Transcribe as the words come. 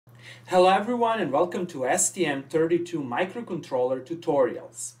Hello everyone and welcome to STM32 Microcontroller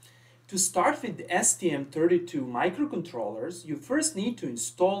tutorials. To start with the STM32 microcontrollers, you first need to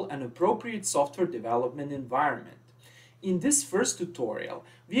install an appropriate software development environment. In this first tutorial,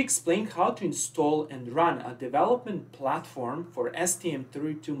 we explain how to install and run a development platform for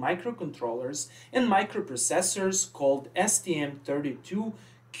STM32 microcontrollers and microprocessors called STM32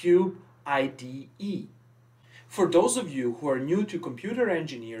 CubeIDE. For those of you who are new to computer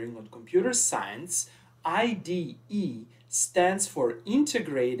engineering or computer science, IDE stands for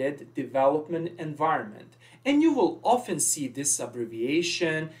Integrated Development Environment, and you will often see this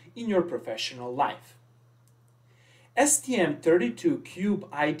abbreviation in your professional life. STM32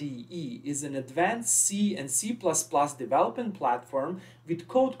 CubeIDE is an advanced C and C++ development platform with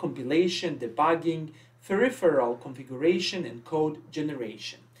code compilation, debugging, peripheral configuration, and code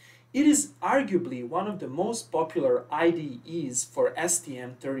generation. It is arguably one of the most popular IDEs for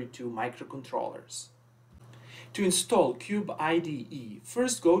STM32 microcontrollers. To install CubeIDE,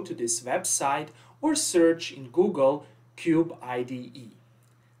 first go to this website or search in Google CubeIDE.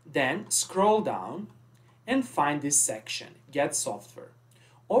 Then scroll down and find this section, Get Software.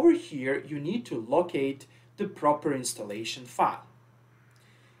 Over here, you need to locate the proper installation file.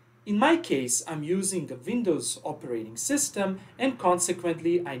 In my case, I'm using a Windows operating system and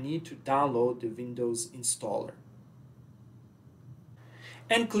consequently I need to download the Windows installer.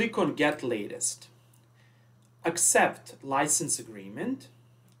 And click on Get Latest. Accept License Agreement.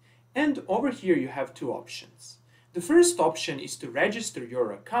 And over here you have two options. The first option is to register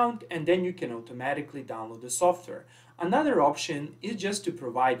your account and then you can automatically download the software. Another option is just to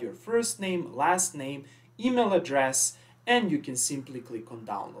provide your first name, last name, email address, and you can simply click on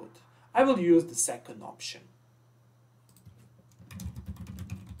download. I will use the second option.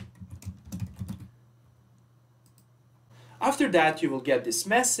 After that, you will get this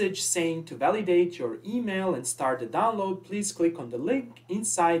message saying to validate your email and start the download, please click on the link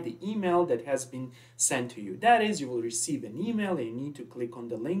inside the email that has been sent to you. That is, you will receive an email and you need to click on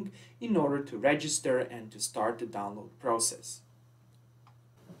the link in order to register and to start the download process.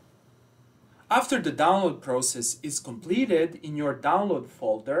 After the download process is completed, in your download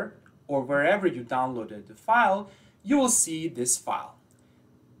folder or wherever you downloaded the file, you will see this file.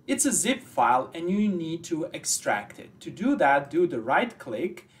 It's a zip file and you need to extract it. To do that, do the right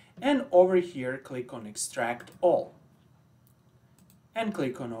click and over here click on Extract All and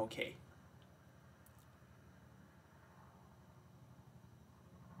click on OK.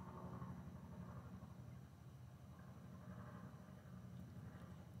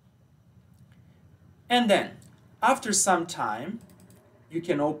 And then, after some time, you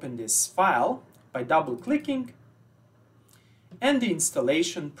can open this file by double-clicking and the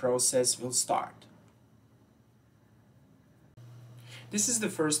installation process will start. This is the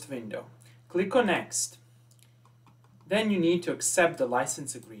first window. Click on Next. Then you need to accept the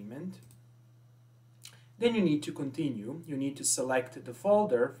license agreement. Then you need to continue. You need to select the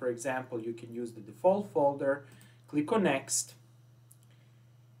folder. For example, you can use the default folder. Click on Next.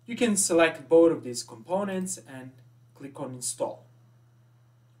 You can select both of these components and click on Install.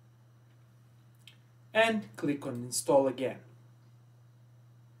 And click on Install again.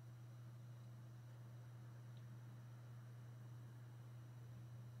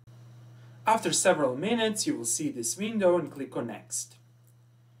 After several minutes, you will see this window and click on Next.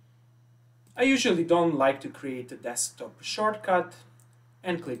 I usually don't like to create a desktop shortcut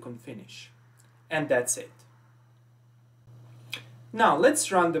and click on Finish. And that's it. Now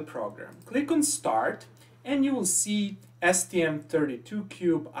let's run the program. Click on Start and you will see STM32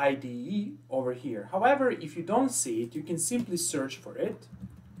 CubeIDE over here. However, if you don't see it, you can simply search for it.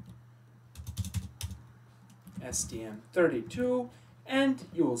 STM32 and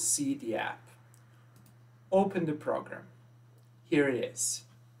you will see the app. Open the program. Here it is.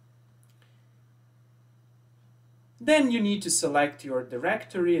 Then you need to select your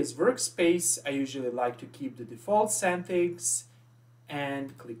directory as workspace. I usually like to keep the default settings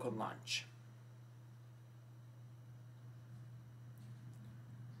and click on Launch.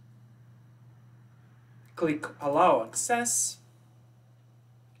 Click Allow Access.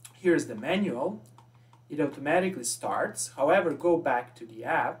 Here's the manual. It automatically starts. However, go back to the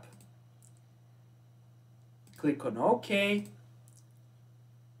app. Click on OK.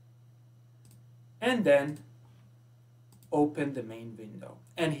 And then open the main window.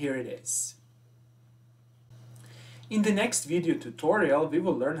 And here it is. In the next video tutorial, we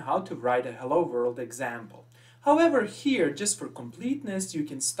will learn how to write a Hello World example. However, here, just for completeness, you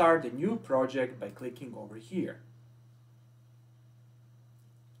can start a new project by clicking over here.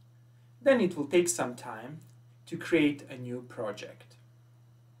 Then it will take some time to create a new project.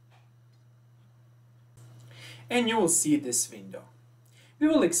 and you will see this window. We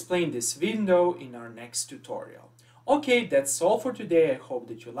will explain this window in our next tutorial. Okay, that's all for today. I hope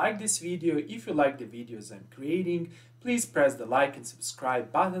that you like this video. If you like the videos I'm creating, please press the like and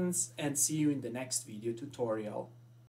subscribe buttons and see you in the next video tutorial.